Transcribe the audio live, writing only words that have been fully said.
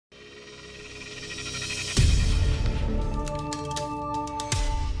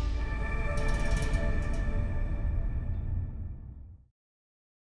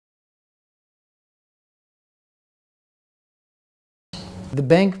The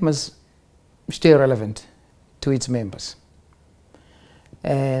bank must stay relevant to its members.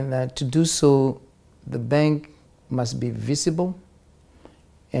 And to do so, the bank must be visible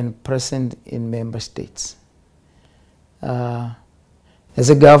and present in member states. As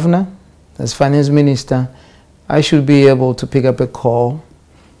a governor, as finance minister, I should be able to pick up a call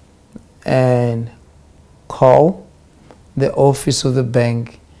and call the office of the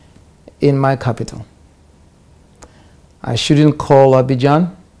bank in my capital. I shouldn't call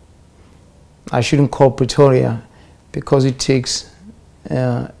Abidjan. I shouldn't call Pretoria because it takes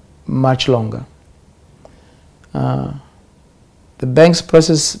much longer. The bank's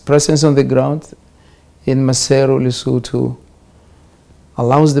presence on the ground in Maseru, Lesotho,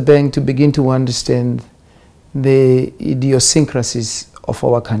 allows the bank to begin to understand the idiosyncrasies of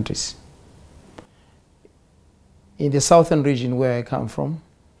our countries. In the southern region where I come from,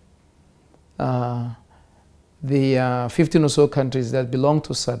 the 15 or so countries that belong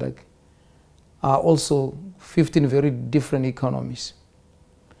to SADC are also 15 very different economies.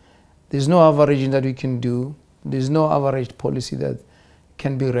 There's no averaging that we can do. There's no average policy that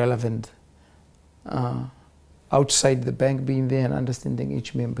can be relevant outside the bank being there and understanding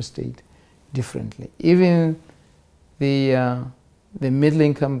each member state differently. Even the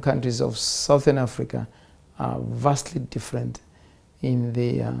middle-income countries of Southern Africa are vastly different in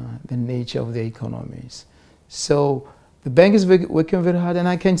the nature of their economies. So the bank is working very hard, and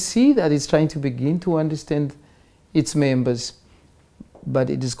I can see that it's trying to begin to understand its members, but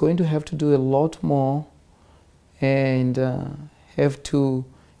it is going to have to do a lot more and have to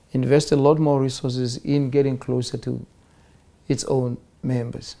invest a lot more resources in getting closer to its own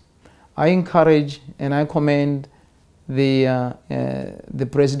members. I encourage and I commend the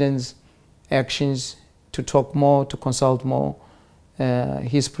President's actions to talk more, to consult more,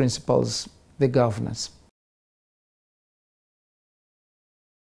 his principals, the governors.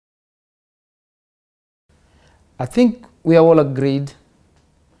 I think we are all agreed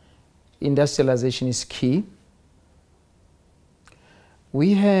industrialization is key.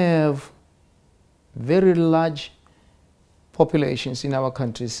 We have very large populations in our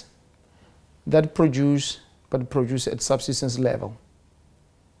countries that produce, but produce at subsistence level.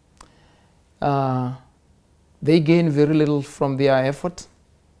 They gain very little from their effort.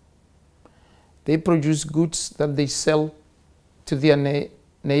 They produce goods that they sell to their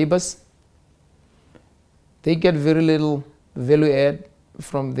neighbors. They get very little value add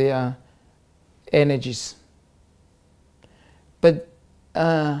from their energies. But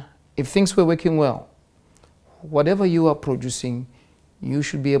if things were working well, whatever you are producing, you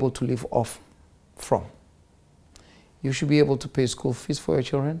should be able to live off from. You should be able to pay school fees for your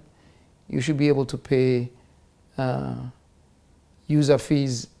children. You should be able to pay user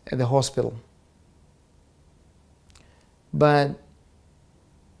fees at the hospital. But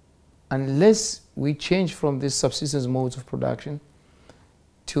unless we change from these subsistence modes of production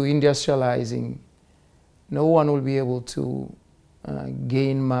to industrializing, no one will be able to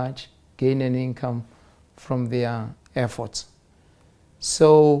gain an income from their efforts.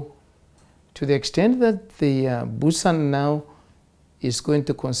 So to the extent that the Busan now is going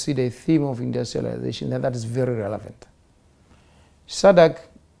to consider a theme of industrialization, that is very relevant.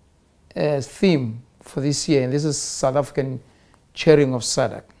 SADC's theme for this year, and this is South African chairing of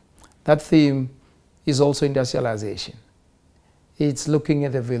SADC, that theme is also industrialization. It's looking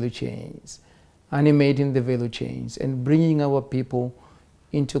at the value chains, animating the value chains, and bringing our people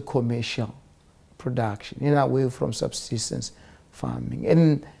into commercial production, in away from subsistence farming,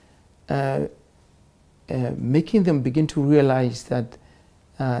 and making them begin to realize that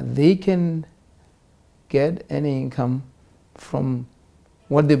they can get an income from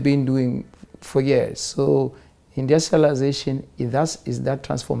what they've been doing for years. So industrialization is that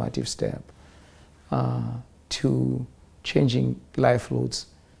transformative step to changing livelihoods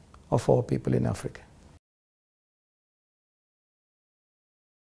of our people in Africa.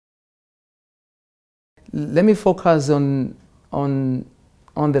 Let me focus on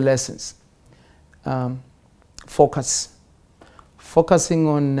the lessons. Focusing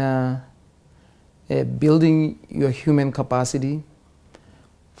on building your human capacity,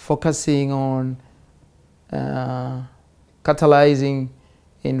 focusing on catalyzing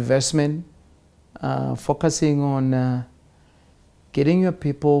investment, focusing on getting your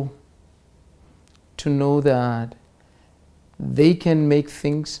people to know that they can make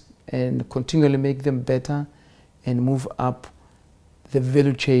things and continually make them better and move up the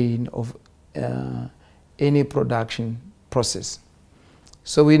value chain of any production process.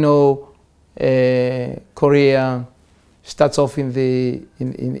 So we know Korea starts off in the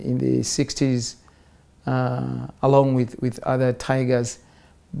 60s along with other tigers,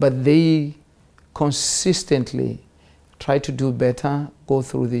 but they consistently try to do better, go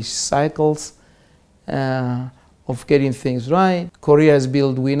through these cycles of getting things right. Korea has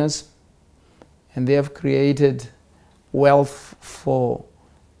built winners, and they have created wealth for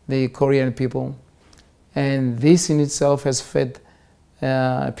the Korean people. And this in itself has fed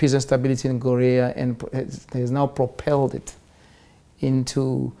peace and stability in Korea, and has now propelled it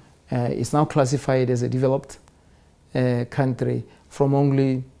into, it's now classified as a developed country from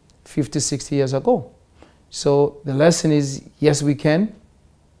only 50, 60 years ago. So the lesson is, yes, we can,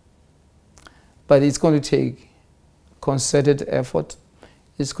 but it's going to take concerted effort.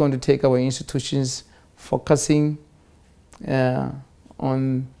 It's going to take our institutions focusing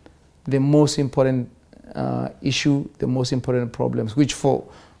on the most important issue, the most important problems, which for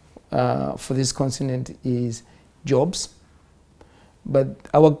this continent is jobs. But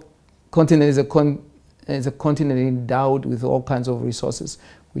our continent is a continent endowed with all kinds of resources.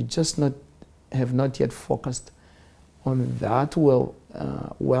 We just have not yet focused on that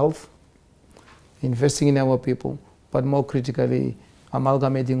wealth, investing in our people, but more critically,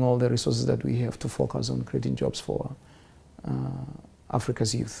 amalgamating all the resources that we have to focus on creating jobs for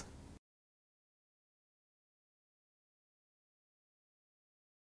Africa's youth.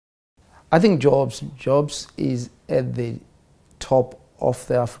 I think jobs is at the top of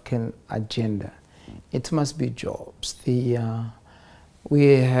the African agenda. It must be jobs. We are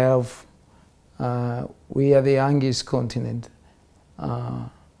the youngest continent. A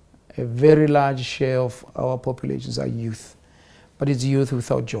very large share of our populations are youth, but it's youth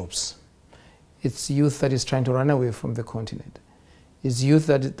without jobs. It's youth that is trying to run away from the continent. It's youth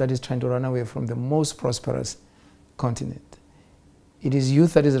that is trying to run away from the most prosperous continent. It is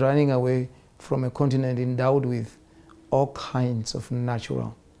youth that is running away from a continent endowed with all kinds of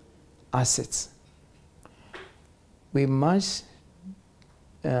natural assets. We must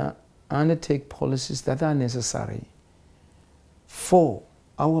undertake policies that are necessary for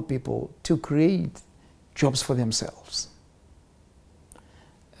our people to create jobs for themselves.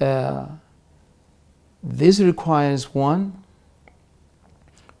 This requires, one,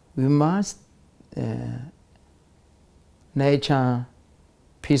 we must nurture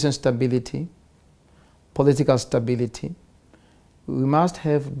peace and stability, political stability. We must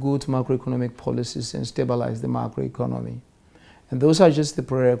have good macroeconomic policies and stabilize the macroeconomy. And those are just the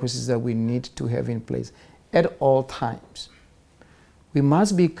prerequisites that we need to have in place at all times. We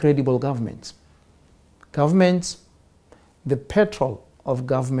must be credible governments. Governments, the petrol of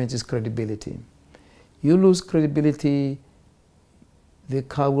government is credibility. You lose credibility, the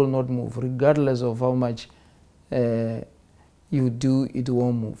car will not move, regardless of how much you do, it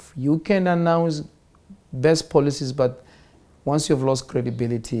won't move. You can announce best policies, but once you've lost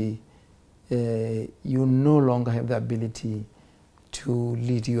credibility, you no longer have the ability to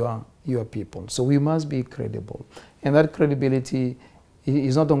lead your people. So we must be credible. And that credibility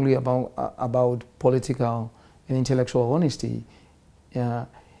is not only about political and intellectual honesty, it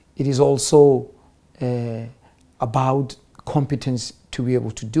is also about competence to be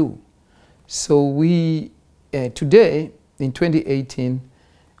able to do. So we, today, in 2018,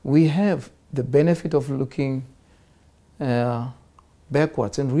 we have the benefit of looking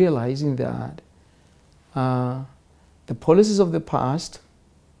backwards and realizing that the policies of the past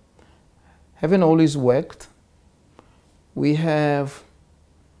haven't always worked. We have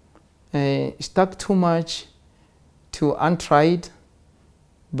stuck too much to untried,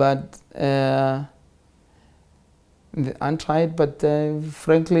 but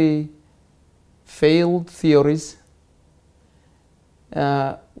frankly failed theories.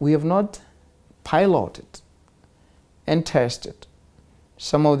 We have not piloted and tested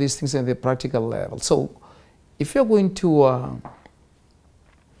some of these things at the practical level. So if you're going to,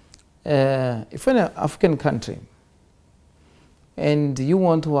 if you're in an African country and you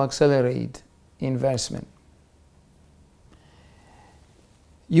want to accelerate investment,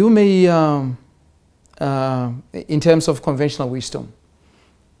 you may, in terms of conventional wisdom,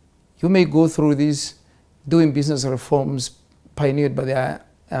 you may go through these doing business reforms pioneered by the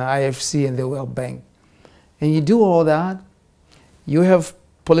IFC and the World Bank. And you do all that, you have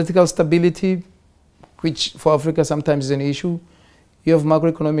political stability, which for Africa sometimes is an issue. You have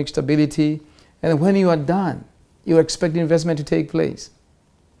macroeconomic stability, and when you are done, you expect investment to take place.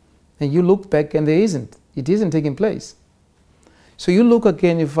 And you look back and it isn't taking place. So you look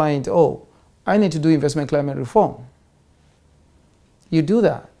again, you find, oh, I need to do investment climate reform. You do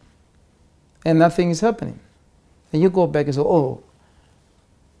that, and nothing is happening. And you go back and say, oh,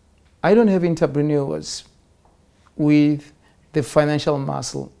 I don't have entrepreneurs with the financial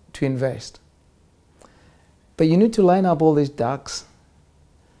muscle to invest. But you need to line up all these ducks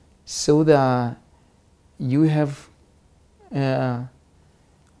so that you have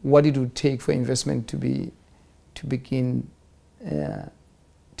what it would take for investment to begin to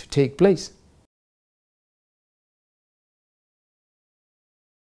take place.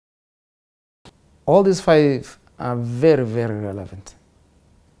 All these 5 are very, very relevant.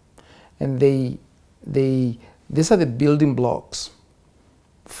 And these are the building blocks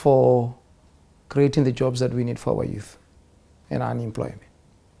for creating the jobs that we need for our youth and unemployed.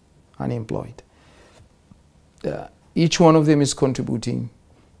 Each one of them is contributing.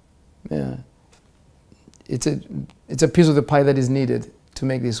 It's a piece of the pie that is needed to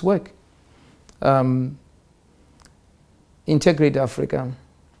make this work. Integrate Africa.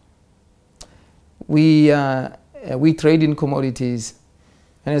 We trade in commodities,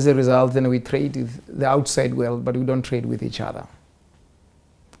 and as a result, then we trade with the outside world, but we don't trade with each other.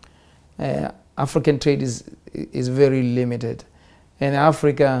 African trade is very limited, and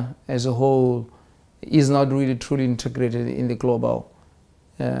Africa as a whole is not really truly integrated in the global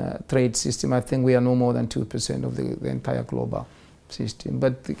trade system. I think we are no more than 2% of the entire global system.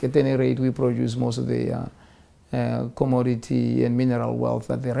 But at any rate, we produce most of the commodity and mineral wealth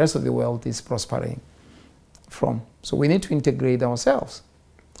that the rest of the world is prospering from. So we need to integrate ourselves.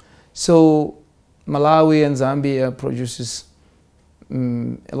 So Malawi and Zambia produces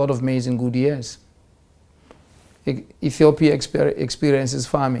a lot of maize in good years. Ethiopia experiences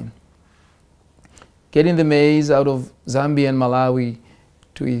famine. Getting the maize out of Zambia and Malawi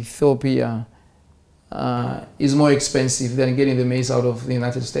to Ethiopia is more expensive than getting the maize out of the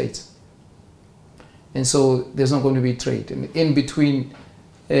United States. And so there's not going to be trade. And in between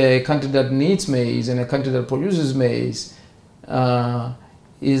a country that needs maize and a country that produces maize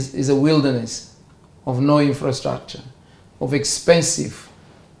is a wilderness of no infrastructure, of expensive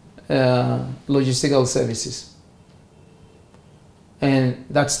logistical services. And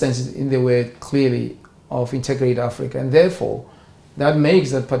that stands in the way clearly of Integrate Africa. And therefore, that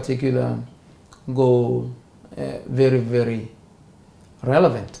makes that particular goal very, very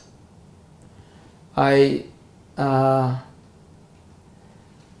relevant. I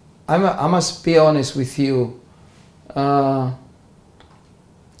must be honest with you,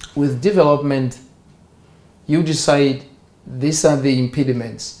 with development, you decide these are the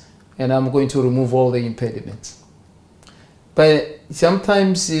impediments and I'm going to remove all the impediments. But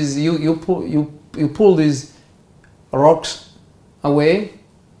sometimes you pull these rocks away,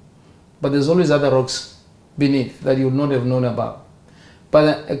 but there's always other rocks beneath that you would not have known about.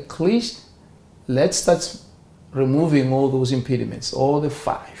 But at least let's start removing all those impediments, all the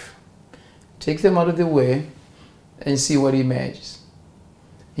 5. Take them out of the way and see what emerges.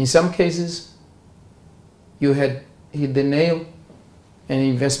 In some cases, you had hit the nail and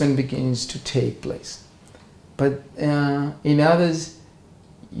investment begins to take place. But in others,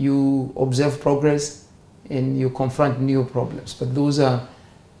 you observe progress and you confront new problems. But those are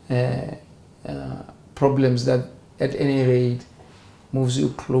problems that at any rate moves you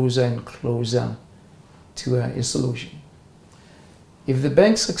closer and closer to a solution. If the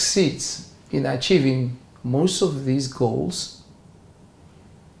bank succeeds in achieving most of these goals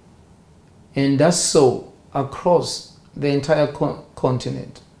and does so across the entire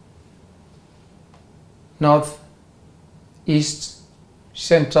continent, north, east,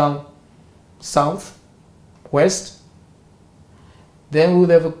 central, south, west, then we'll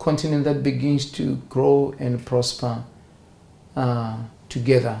have a continent that begins to grow and prosper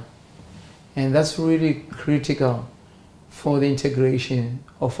together. And that's really critical for the integration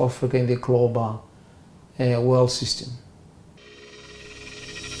of Africa in the global world system.